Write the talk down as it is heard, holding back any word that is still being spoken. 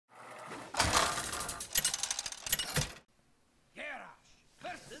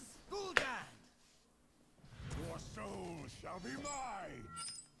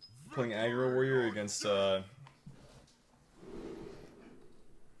Playing aggro warrior against a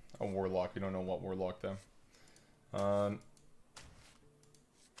warlock. We don't know what warlock though.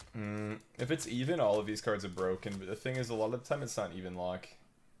 If it's even, all of these cards are broken. But the thing is, a lot of the time it's not even lock,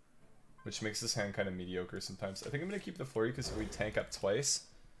 which makes this hand kind of mediocre sometimes. I think I'm gonna keep the flurry because if we tank up twice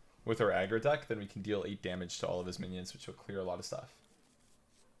with our aggro deck, then we can deal 8 damage to all of his minions, which will clear a lot of stuff.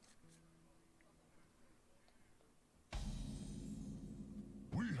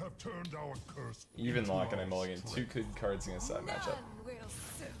 We have turned our curse. Even lock and I mulligan 2 good cards against that matchup.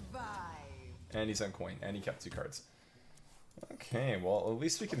 And he's on coin, and he kept 2 cards. Okay, well at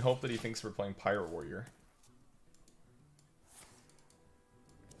least we can hope that he thinks we're playing Pirate Warrior.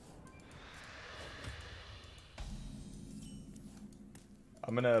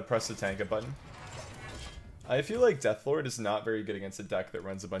 I'm gonna press the tank up button. I feel like Deathlord is not very good against a deck that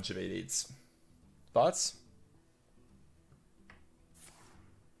runs a bunch of 8/8s. Thoughts?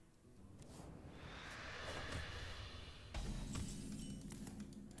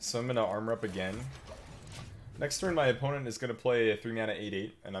 So I'm gonna armor up again. Next turn my opponent is gonna play a 3-mana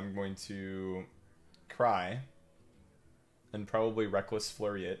 8/8, and I'm going to cry. And probably Reckless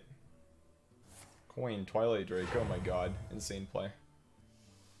Flurry it. Coin, Twilight Drake, oh my god, insane play.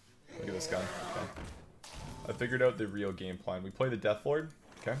 Look at this guy. Okay. I figured out the real game plan. We play the Deathlord.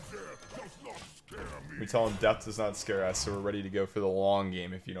 Okay. We tell him death does not scare us, so we're ready to go for the long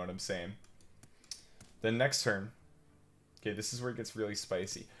game, if you know what I'm saying. Then next turn. Okay, this is where it gets really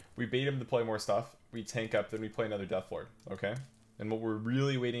spicy. We bait him to play more stuff. We tank up, then we play another Deathlord. Okay? And what we're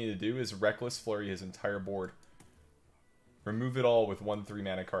really waiting to do is Reckless Flurry his entire board. Remove it all with 1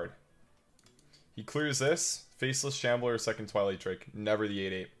 3-mana card. He clears this. Faceless Shambler or second Twilight Drake. Never the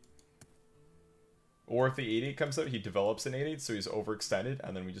 8/8. Or if the 8/8 comes out, he develops an 8/8, so he's overextended,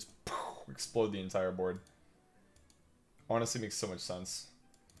 and then we just explode the entire board. Honestly, makes so much sense.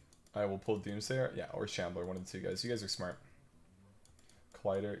 I will pull Doomsayer, yeah, or Shambler, one of the 2 guys. You guys are smart.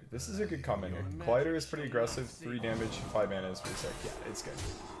 Collider, this is a good comment here. Collider is pretty aggressive, 3 damage, 5 mana is pretty sick. Yeah, it's good.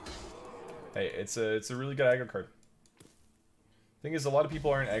 Hey, it's a really good aggro card. Thing is, a lot of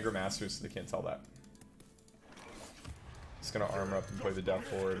people aren't aggro masters, so they can't tell that. Just gonna armor up and play the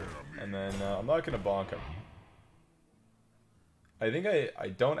Deathlord, and then I'm not gonna bonk him. I think I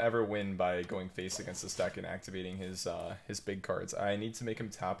don't ever win by going face against this deck and activating his big cards. I need to make him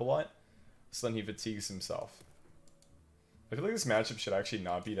tap a lot, so then he fatigues himself. I feel like this matchup should actually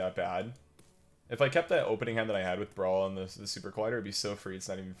not be that bad. If I kept that opening hand that I had with Brawl and the Super Collider, it'd be so free, it's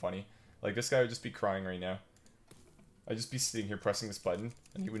not even funny. Like, this guy would just be crying right now. I'd just be sitting here pressing this button,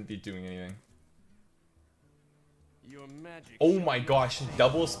 and he wouldn't be doing anything. Oh my gosh,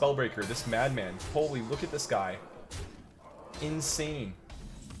 double Spellbreaker, this madman. Holy, look at this guy. Insane.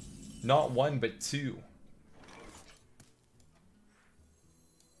 Not 1, but 2.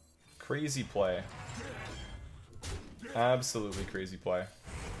 Crazy play. Absolutely crazy play.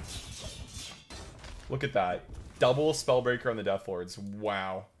 Look at that. Double Spellbreaker on the Deathlords.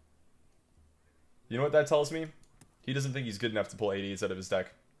 Wow. You know what that tells me? He doesn't think he's good enough to pull 80s out of his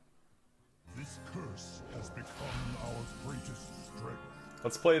deck. This curse has become our greatest strength.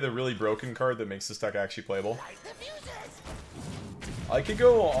 Let's play the really broken card that makes this deck actually playable. I could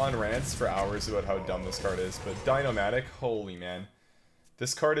go on rants for hours about how dumb this card is, but Dynomatic, holy man.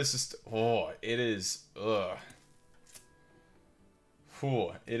 This card is just, oh, it is, ugh.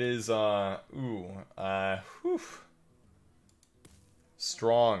 Whew, it is, whew.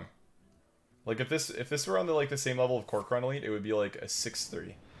 Strong. Like, if this were on the same level of Corcoran Elite, it would be like a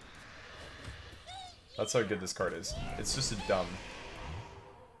 6/3. That's how good this card is. It's just a dumb.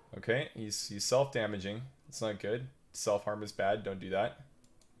 Okay, he's self-damaging. It's not good. Self-harm is bad. Don't do that.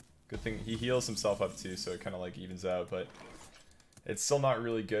 Good thing he heals himself up too, so it kind of like evens out, but it's still not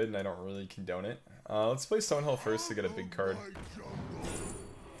really good, and I don't really condone it. Let's play Stonehill first to get a big card.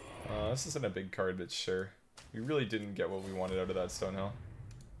 This isn't a big card, but sure. We really didn't get what we wanted out of that Stonehill.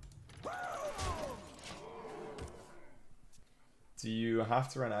 Do you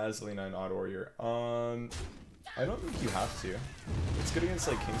have to run Azalina and Odd Warrior? I don't think you have to. It's good against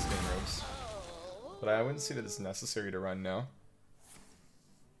like Kingsbane robes. But I wouldn't say that it's necessary to run now.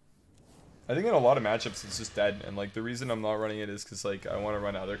 I think in a lot of matchups it's just dead, and like the reason I'm not running it is because like I want to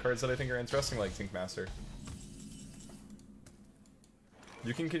run other cards that I think are interesting, like Tinkmaster.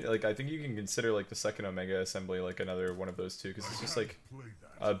 You can like I think you can consider like the second Omega Assembly like another one of those two, because it's just like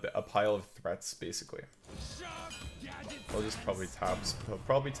a pile of threats basically. I'll just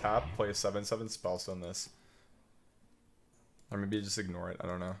probably tap, play a 7/7 Spellstone this. Or maybe just ignore it, I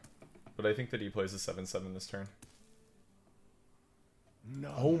don't know. But I think that he plays a 7/7 this turn.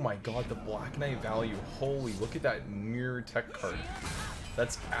 Oh my god, the Black Knight value. Holy, look at that mirror tech card.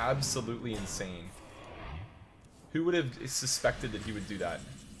 That's absolutely insane. Who would have suspected that he would do that?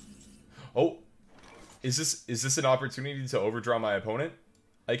 Oh, is this an opportunity to overdraw my opponent?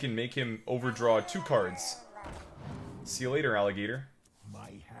 I can make him overdraw 2 cards. See you later, alligator.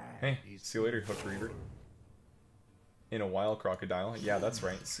 Hey, see you later, Hook Reaver. In a wild crocodile. Yeah, that's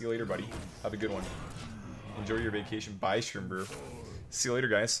right. See you later, buddy. Have a good one. Enjoy your vacation. Bye, Shrimber. See you later,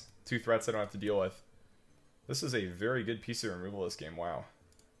 guys. 2 threats I don't have to deal with. This is a very good piece of removal this game. Wow.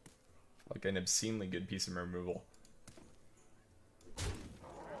 Like an obscenely good piece of removal.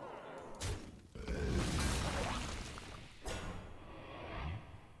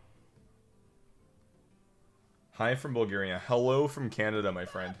 Hi from Bulgaria. Hello from Canada, my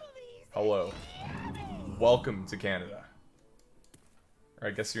friend. Hello. Welcome to Canada. Or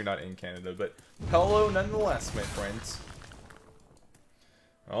I guess you're not in Canada, but hello nonetheless, my friends.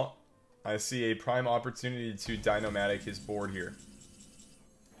 Well, I see a prime opportunity to Dinomatic his board here.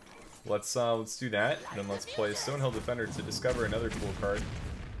 Let's do that, then let's play Stonehill Defender to discover another cool card.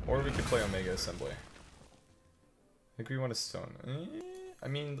 Or we could play Omega Assembly. I think we want a Stone. I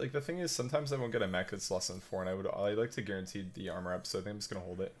mean, like, the thing is, sometimes I won't get a mech that's less than 4, and I'd like to guarantee the armor up, so I think I'm just gonna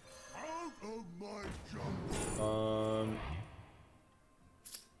hold it.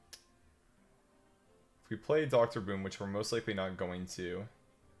 If we play Dr. Boom, which we're most likely not going to,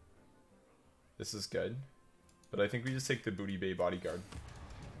 this is good. But I think we just take the Booty Bay Bodyguard.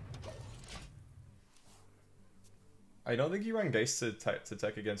 I don't think you run Geist to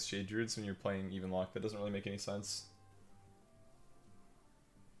tech against Shade Druids when you're playing Even Lock. That doesn't really make any sense.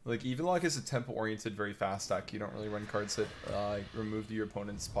 Like, Even Lock is a tempo-oriented, very fast deck. You don't really run cards that remove your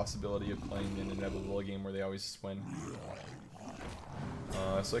opponent's possibility of playing in an inevitable game where they always just win.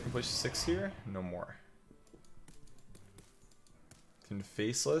 So I can push 6 here? No more. Can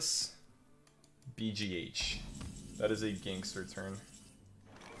Faceless. BGH. That is a gangster turn.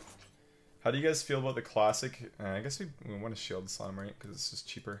 How do you guys feel about the classic? I guess we want to Shield Slam, right? Because it's just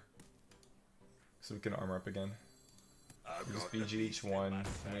cheaper. So we can armor up again. We just BGH 1, and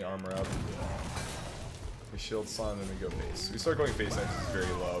we armor up. We Shield Slam, and we go face. We start going face, actually is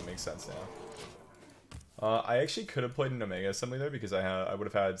very low. It makes sense now. I actually could have played an Omega Assembly there because I would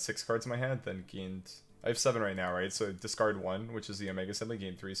have had 6 cards in my hand, then gained... I have 7 right now, right? So discard 1, which is the Omega Assembly,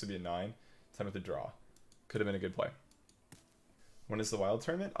 gain 3, so it'd be a 9. Time with the draw. Could have been a good play. When is the Wild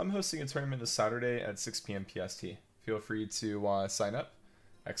tournament? I'm hosting a tournament this Saturday at 6 p.m. PST. Feel free to sign up. !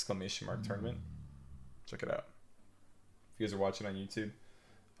 Tournament. Check it out. If you guys are watching on YouTube, !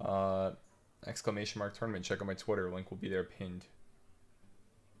 Tournament. Check out my Twitter. Link will be there pinned.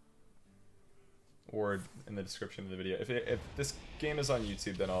 Or in the description of the video. If this game is on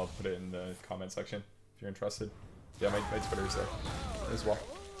YouTube, then I'll put it in the comment section if you're interested. Yeah, my Twitter is there as well.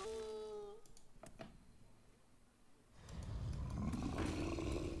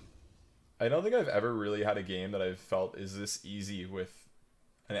 I don't think I've ever really had a game that I've felt is this easy with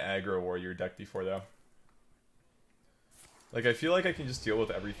an aggro warrior deck before, though. Like, I feel like I can just deal with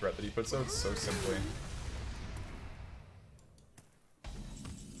every threat that he puts out so simply.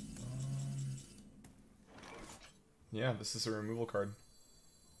 Yeah, this is a removal card.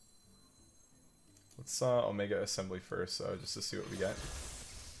 Let's Omega Assembly first, just to see what we get.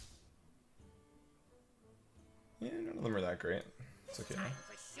 Yeah, none of them are that great. It's okay.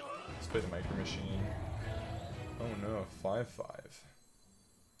 Let's play the Micro Machine. Oh no, 5/5.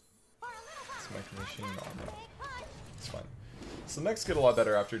 It's Micro Machine. No. It's fine. So the mechs get a lot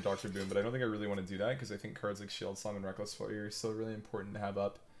better after Dr. Boom, but I don't think I really want to do that because I think cards like Shield Slam and Reckless Flurry are still really important to have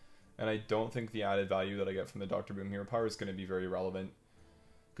up. And I don't think the added value that I get from the Dr. Boom Hero Power is going to be very relevant.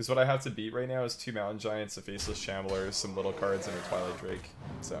 Because what I have to beat right now is 2 Mountain Giants, a Faceless Shambler, some little cards, and a Twilight Drake.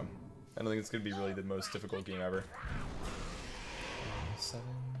 So, I don't think it's going to be really the most difficult game ever. 7.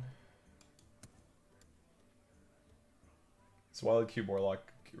 Is Wild Cube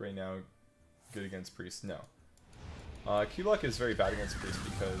Warlock right now good against Priest? No. Cube Lock is very bad against Priest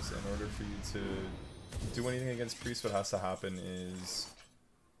because in order for you to do anything against Priest, what has to happen is...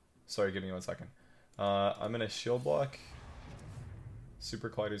 Sorry, give me 1 second. I'm gonna Shield Block. Super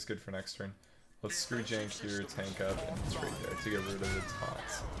Collider is good for next turn. Let's screw Jank here, tank up, and it's right there to get rid of the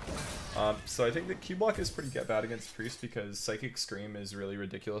taunts. So I think that Cube Block is pretty bad against Priest because Psychic Scream is really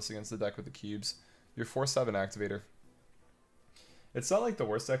ridiculous against the deck with the cubes. Your 4/7 activator. It's not like the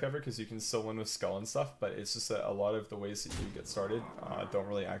worst deck ever because you can still win with Skull and stuff, but it's just that a lot of the ways that you get started don't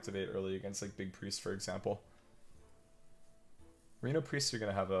really activate early against like Big Priest, for example. Reno Priest, you're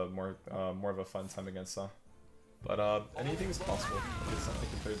gonna have a more of a fun time against, but anything is possible. It's not like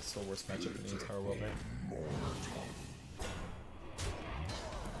it's the worst matchup in the entire world, right?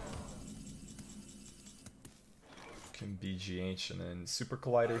 And BGH and then Super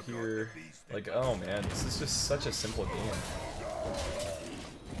Collider here. Like, oh man, this is just such a simple game.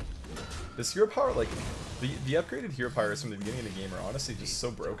 This hero power, like, the upgraded hero powers from the beginning of the game are honestly just so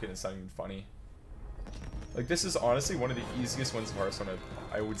broken, it's not even funny. Like, this is honestly one of the easiest ones of Hearthstone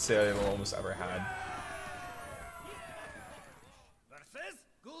I would say I've almost ever had.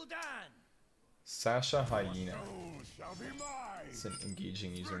 Sasha Hyena. It's an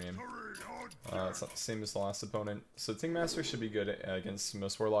engaging username. It's not the same as the last opponent. So Tingmaster should be good against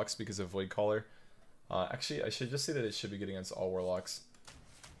most Warlocks because of Void Caller. Actually, I should just say that it should be good against all Warlocks.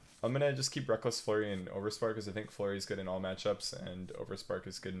 I'm gonna just keep Reckless Flurry and Overspark because I think Flurry is good in all matchups and Overspark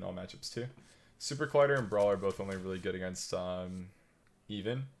is good in all matchups too. Super Collider and Brawl are both only really good against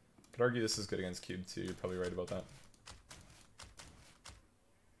Even. Could argue this is good against Cube too, you're probably right about that.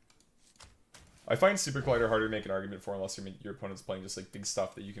 I find Super Collider harder to make an argument for unless your opponent's playing just like big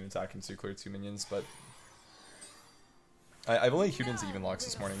stuff that you can attack into clear 2 minions, but I've only queued into even locks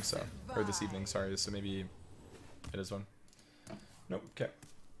this morning, so, or this evening, sorry, so maybe it is one. Nope, okay.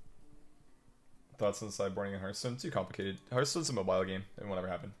 Thoughts on the sideboarding in Hearthstone? Too complicated. Hearthstone's a mobile game, it won't ever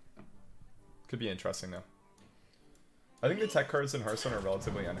happen. Could be interesting though. I think the tech cards in Hearthstone are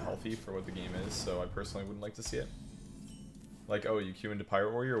relatively unhealthy for what the game is, so I personally wouldn't like to see it. Like, oh, you queue into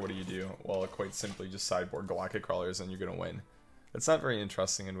Pirate Warrior, what do you do? Well, quite simply just sideboard Galactic Crawlers and you're gonna win. It's not very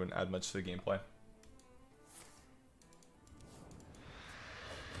interesting and wouldn't add much to the gameplay.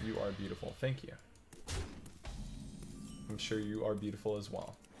 You are beautiful, thank you. I'm sure you are beautiful as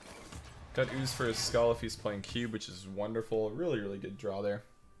well. Got Ooze for his skull if he's playing Cube, which is wonderful. Really, really good draw there.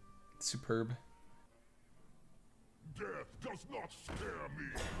 Superb. Death does not scare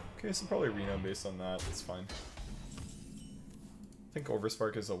me. Okay, so probably Reno based on that. It's fine. I think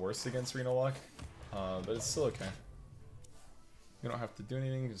Overspark is the worst against Reno Lock, but it's still okay. You don't have to do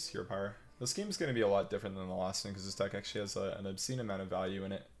anything, just hero power. This game is going to be a lot different than the last one because this deck actually has an obscene amount of value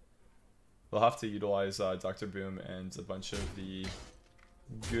in it. We'll have to utilize Dr. Boom and a bunch of the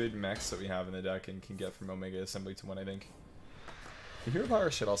good mechs that we have in the deck and can get from Omega Assembly to 1, I think. The hero power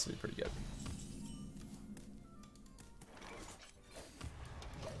should also be pretty good.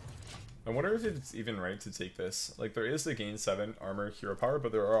 I wonder if it's even right to take this. Like, there is the gain 7 armor hero power,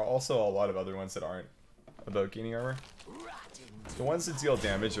 but there are also a lot of other ones that aren't about gaining armor. The ones that deal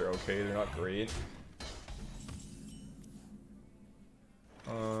damage are okay, they're not great.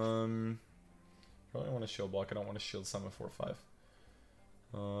 Probably want to shield block, I don't want to shield summon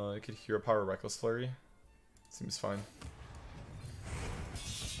 4-5. I could hero power Reckless Flurry. Seems fine.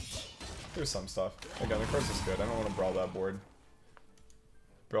 There's some stuff. Again, the cards is good, I don't want to brawl that board.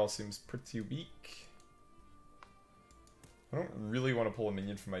 Brawl seems pretty weak. I don't really want to pull a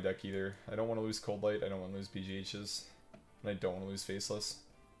minion from my deck either. I don't want to lose Cold Light, I don't want to lose BGHs, and I don't want to lose Faceless.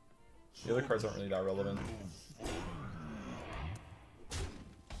 The other cards aren't really that relevant.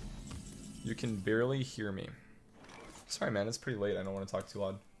 You can barely hear me. Sorry man, it's pretty late, I don't want to talk too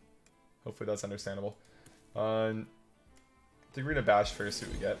loud. Hopefully that's understandable. I think we're gonna bash first, see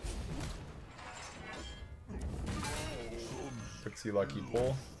what we get. Pretty lucky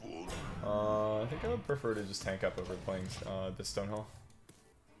pull. I think I would prefer to just tank up over playing this Stonehill.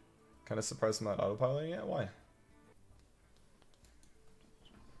 Kind of surprised I'm not autopiloting it. Why?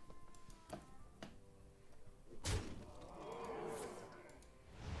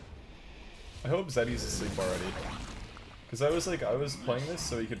 I hope Zeddy's asleep already. Because I was playing this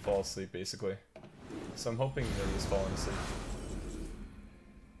so he could fall asleep basically. So I'm hoping that he's falling asleep.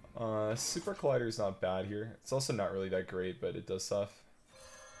 Super Collider is not bad here. It's also not really that great, but it does stuff.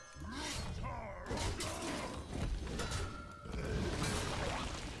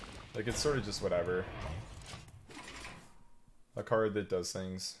 Like, it's sort of just whatever. A card that does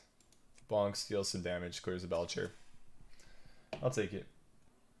things. Bonks, deals some damage, clears a Belcher. I'll take it.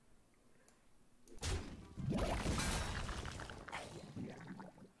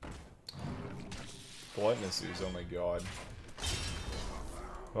 Gluttonous Ooze, oh my god.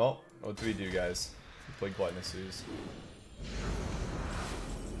 Well, what do we do, guys? We play Gluttonous Ooze.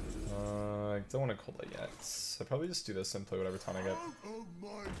 I don't want to Cold Light yet. I'll probably just do this and play whatever ton I get.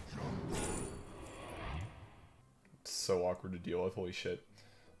 It's so awkward to deal with, holy shit.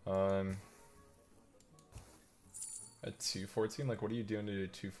 At 214? Like, what are you doing to do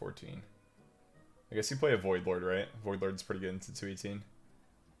 214? I guess you play a Void Lord, right? Void Lord's pretty good into 218.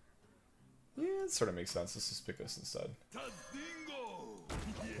 Yeah, it sort of makes sense. Let's just pick this instead.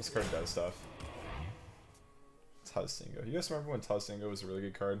 This card does stuff. Taztingo. You guys remember when Taztingo was a really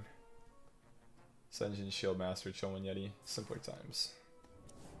good card? Senjin, Shield Master, Chillman Yeti. Simpler times.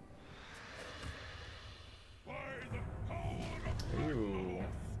 Ooh.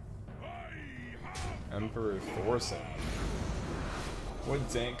 Emperor Thorson.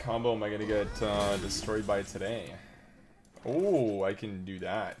 What dank combo am I gonna get destroyed by today? Oh, I can do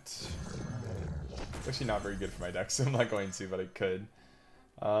that. It's actually not very good for my deck, so I'm not going to, but I could.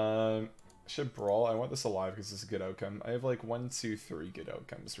 Should brawl. I want this alive because this is a good outcome. I have like 1, 2, 3 good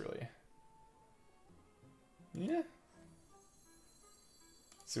outcomes, really. Yeah.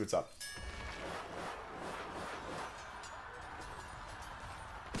 Let's see what's up.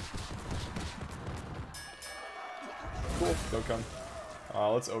 Cool, don't come.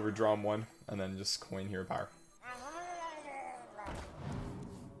 Let's overdraw him 1, and then just coin hero power.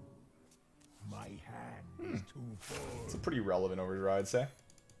 My hand is too full. It's a pretty relevant overdraw, I'd say.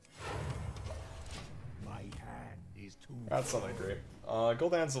 My hand is too That's not that great.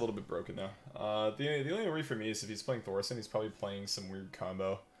 Gul'dan's a little bit broken now. The only worry for me is if he's playing Thorson, he's probably playing some weird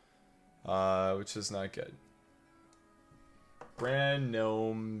combo. Which is not good. Brand,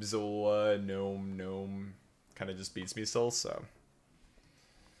 Gnome, Zola, Gnome. Kind of just beats me still, so.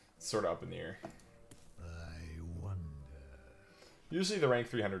 It's sort of up in the air. I wonder. Usually the rank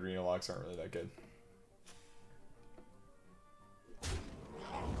 300 arena locks aren't really that good.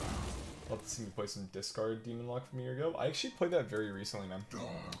 I'll have to see me play some discard Demon Lock from a year ago. I actually played that very recently, man.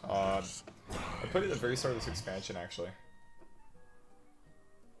 I played it at the very start of this expansion, actually.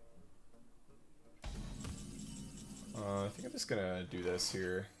 I think I'm just gonna do this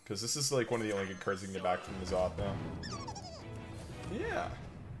here, because this is like one of the only good cards you can get back from the Zoth now. Yeah!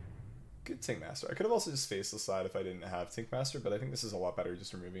 Good Tink Master. I could have also just faced the side if I didn't have Tink Master, but I think this is a lot better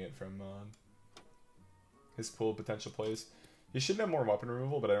just removing it from his pool of potential plays. He should have more weapon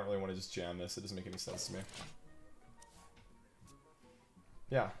removal, but I don't really want to just jam this. It doesn't make any sense to me.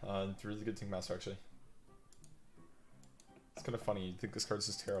 Yeah, it's really good Tink Master, actually. It's kind of funny. You'd think this card's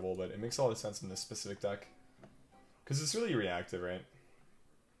just terrible, but it makes a lot of sense in this specific deck. Because it's really reactive, right?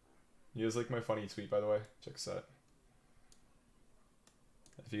 You guys like my funny tweet, by the way? Check this out.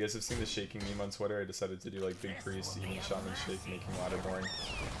 If you guys have seen the shaking meme on Twitter, I decided to do like Big Priest, even Shaman Shake, making ladder boring.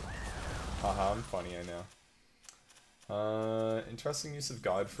 Haha, I'm funny, I know. Interesting use of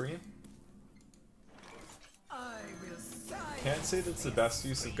Godfrey. Can't say that's the best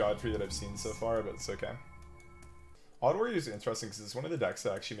use of Godfrey that I've seen so far, but it's okay. Odd Warrior is interesting because it's one of the decks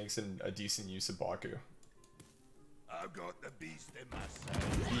that actually makes a decent use of Baku. I've got the beast in myself.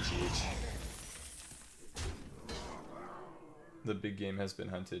 BGH. The big game has been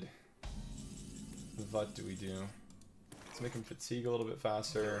hunted. What do we do? Let's make him fatigue a little bit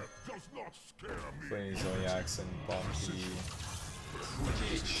faster. Does not scare me. Play Zodiacs and Bumpy.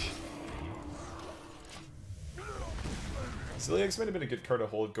 BGH. Zodiacs might have been a good card to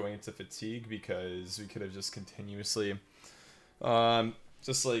hold going into fatigue because we could have just continuously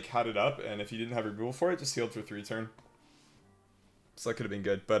just like had it up, and if you didn't have removal for it, just healed for 3 turn. So that could have been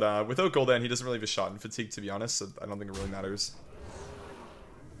good. But without Gul'dan, he doesn't really have a shot in fatigue, to be honest, so I don't think it really matters.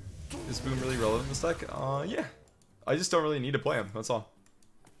 Is Boom really relevant in this deck? Yeah. I just don't really need to play him, that's all.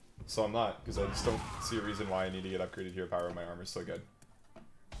 So I'm not, because I just don't see a reason why I need to get upgraded hero power when my armor's so good.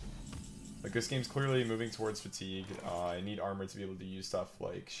 Like, this game's clearly moving towards fatigue. I need armor to be able to use stuff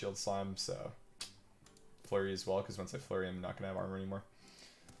like Shield Slam, so Flurry as well, because once I Flurry, I'm not going to have armor anymore.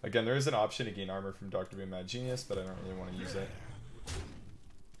 Again, there is an option to gain armor from Dr. Boom Mad Genius, but I don't really want to use it. I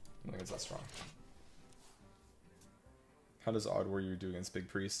don't think it's that strong. How does Odd Warrior do against Big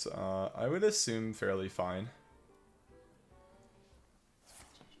Priest? I would assume fairly fine.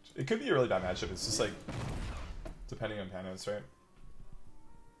 It could be a really bad matchup. It's just like, depending on Panos, right?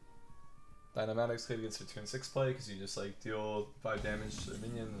 Dynamatics good against a turn 6 play because you just like deal 5 damage to the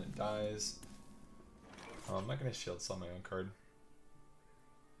minion and it dies. I'm not going to shield sell my own card.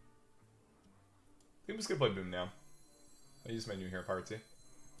 I think I'm just going to play Boom now. I use my new hero power too.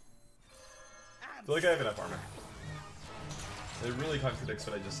 I feel like I have enough armor. It really contradicts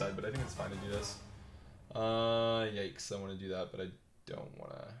what I just said, but I think it's fine to do this. Yikes, I want to do that, but I don't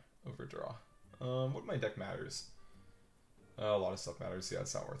want to overdraw. What my deck matters? A lot of stuff matters. Yeah,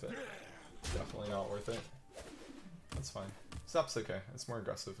 it's not worth it. Definitely not worth it. That's fine. Zap's okay. It's more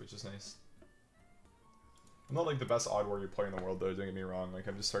aggressive, which is nice. I'm not like the best Odd Warrior player in the world, though. Don't get me wrong. Like,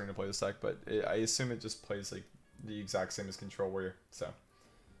 I'm just starting to play this deck, but I assume it just plays like the exact same as Control Warrior. So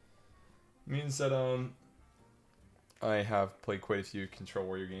means that I have played quite a few Control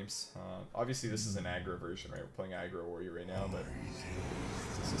Warrior games. Obviously, this is an aggro version, right? We're playing aggro Warrior right now, but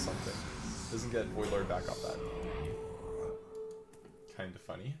this is something. Doesn't get Void Lord back off that. Kind of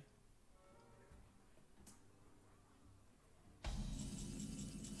funny.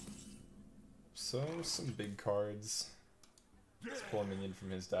 So, some big cards. Let's pull a minion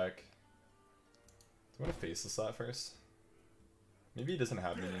from his deck. Do you want to face this slot first? Maybe he doesn't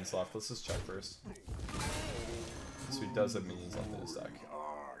have minions left. Let's just check first. So he does have minions left in his deck.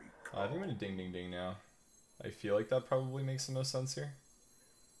 I think I'm gonna ding ding ding now. I feel like that probably makes the most sense here.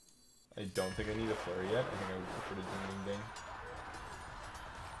 I don't think I need a flurry yet. I think I would prefer to ding ding ding.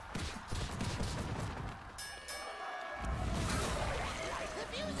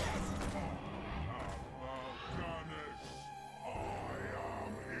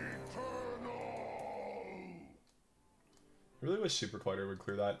 I really wish Super Collider would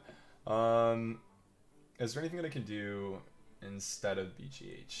clear that. Is there anything that I can do instead of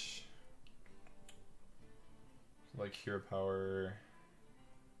BGH? Like Hero Power.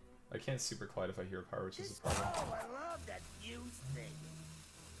 I can't Super Collide if I Hero Power, which is a problem. Oh, I love that fuse thing.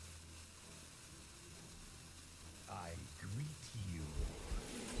 I greet you.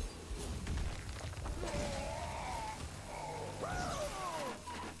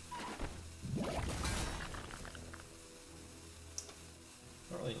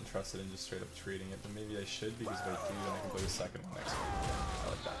 I'm not really interested in just straight up trading it, but maybe I should, because if I do, then I can play the second one next one. I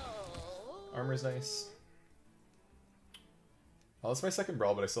like that. Armor's nice. Well, that's my second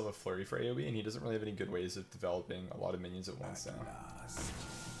Brawl, but I still have a Flurry for AoE, and he doesn't really have any good ways of developing a lot of minions at once now.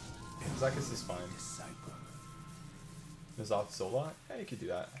 Zakis is fine. Nazoth Zola? Yeah, you could do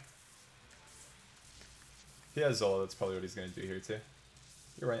that. If he has Zola, that's probably what he's going to do here too.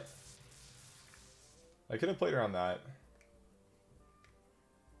 You're right. I could have played around that.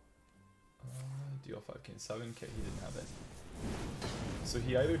 Deal 5 King 7. Okay, he didn't have it. So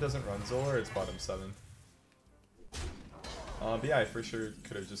he either doesn't run Zola or it's bottom 7. But yeah, I for sure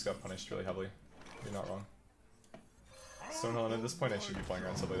could have just got punished really heavily. You're not wrong. Stonehill, at this point I should be playing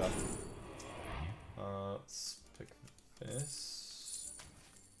around stuff like that. Let's pick this.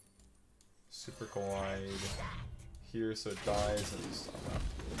 Super Collide here so it dies and just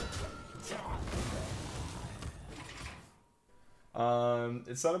stop that.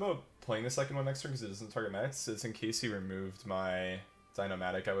 It's not about playing the second one next turn because it doesn't target mechs. It's in case he removed my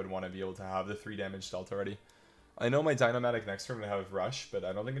Dynomatic, I would want to be able to have the 3 damage dealt already. I know my Dynomatic next turn would have Rush, but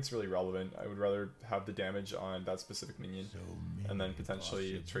I don't think it's really relevant. I would rather have the damage on that specific minion and then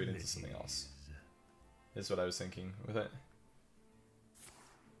potentially trade into something else. Is what I was thinking with it.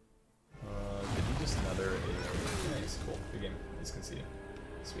 Could he just another nice, cool. Good game. He's conceding.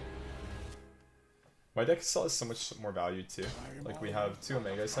 Sweet. My deck still has so much more value too. Like we have 2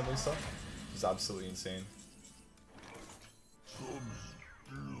 Omega Assembly stuff, which is absolutely insane.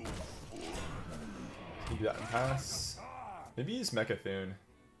 Can do that and pass. Maybe use Mechathune.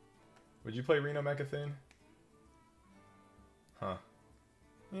 Would you play Reno Mechathune? Huh.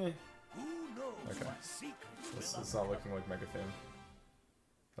 Yeah. Okay. It's not looking like Mechathune.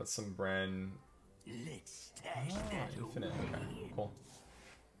 That's some brand. Infinite. Okay. Cool.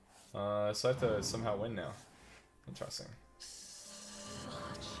 So I have to somehow win now. Interesting.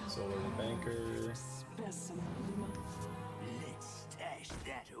 Solar Banker.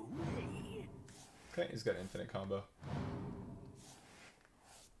 Okay, he's got infinite combo.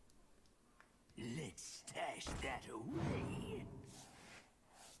 Let's stash that away.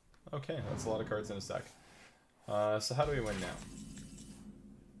 Okay, that's a lot of cards in his deck. So how do we win now?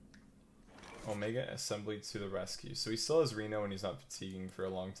 Omega Assembly to the rescue. So he still has Reno and he's not fatiguing for a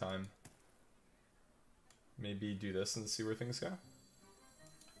long time. Maybe do this and see where things go.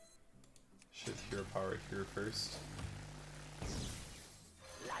 Should Hero Power here first.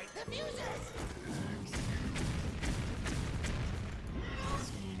 Light the fuses.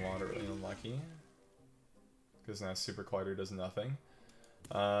 It's moderately unlucky. Because now Super Collider does nothing.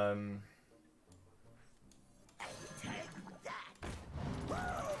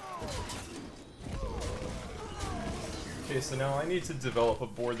 Okay, so now I need to develop a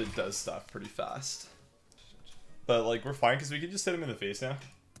board that does stuff pretty fast. But like we're fine because we can just hit him in the face now.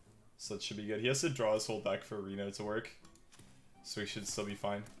 So that should be good. He has to draw his whole deck for Reno to work. So we should still be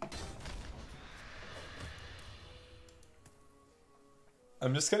fine.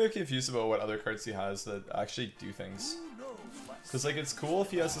 I'm just kind of confused about what other cards he has that actually do things. Because like it's cool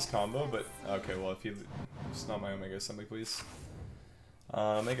if he has this combo, but okay, well if he... It's not my Omega Assembly, please.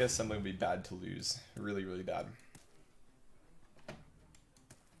 Omega Assembly would be bad to lose. Really, really bad.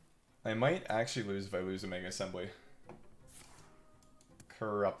 I might actually lose if I lose Omega Assembly.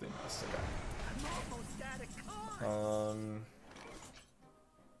 Corrupting Mist, okay.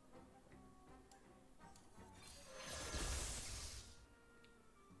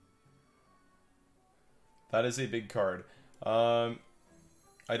 That is a big card. I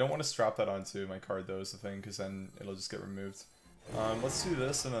don't want to strap that onto my card though is the thing, because then it'll just get removed. Let's do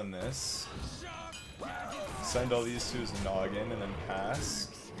this and then this. Send all these to his noggin and then pass.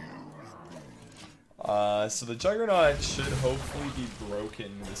 So the Juggernaut should hopefully be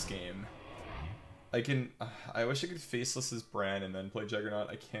broken this game. I wish I could Faceless his Bran and then play Juggernaut.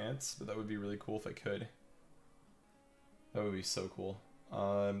 I can't, but that would be really cool if I could. That would be so cool.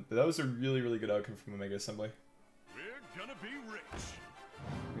 But that was a really, really good outcome from Omega Assembly. We're gonna be rich.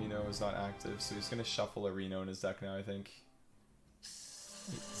 Reno is not active, so he's gonna shuffle a Reno in his deck now, I think.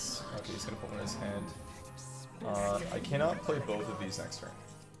 Okay, he's gonna put one in his hand. I cannot play both of these next turn.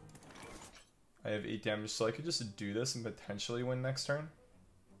 I have 8 damage, so I could just do this and potentially win next turn.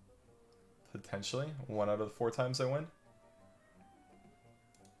 Potentially. 1 out of the 4 times I win.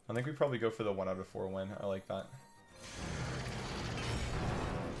 I think we probably go for the 1 out of 4 win. I like that.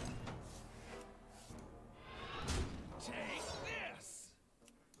 Take this.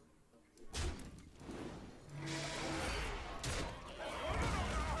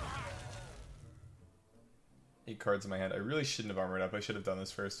 8 cards in my hand. I really shouldn't have armored up. I should have done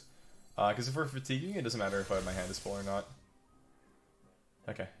this first. Because if we're fatiguing, it doesn't matter if my hand is full or not.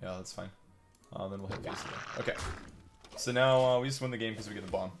 Okay, yeah, that's fine. Then we'll hit face again. Okay. So now we just win the game because we get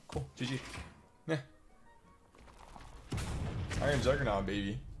the bomb. Cool. GG. Yeah. Iron Juggernaut,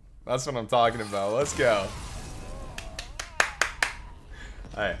 baby. That's what I'm talking about. Let's go.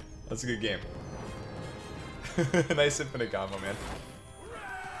 Alright. That's a good game. Nice infinite combo, man.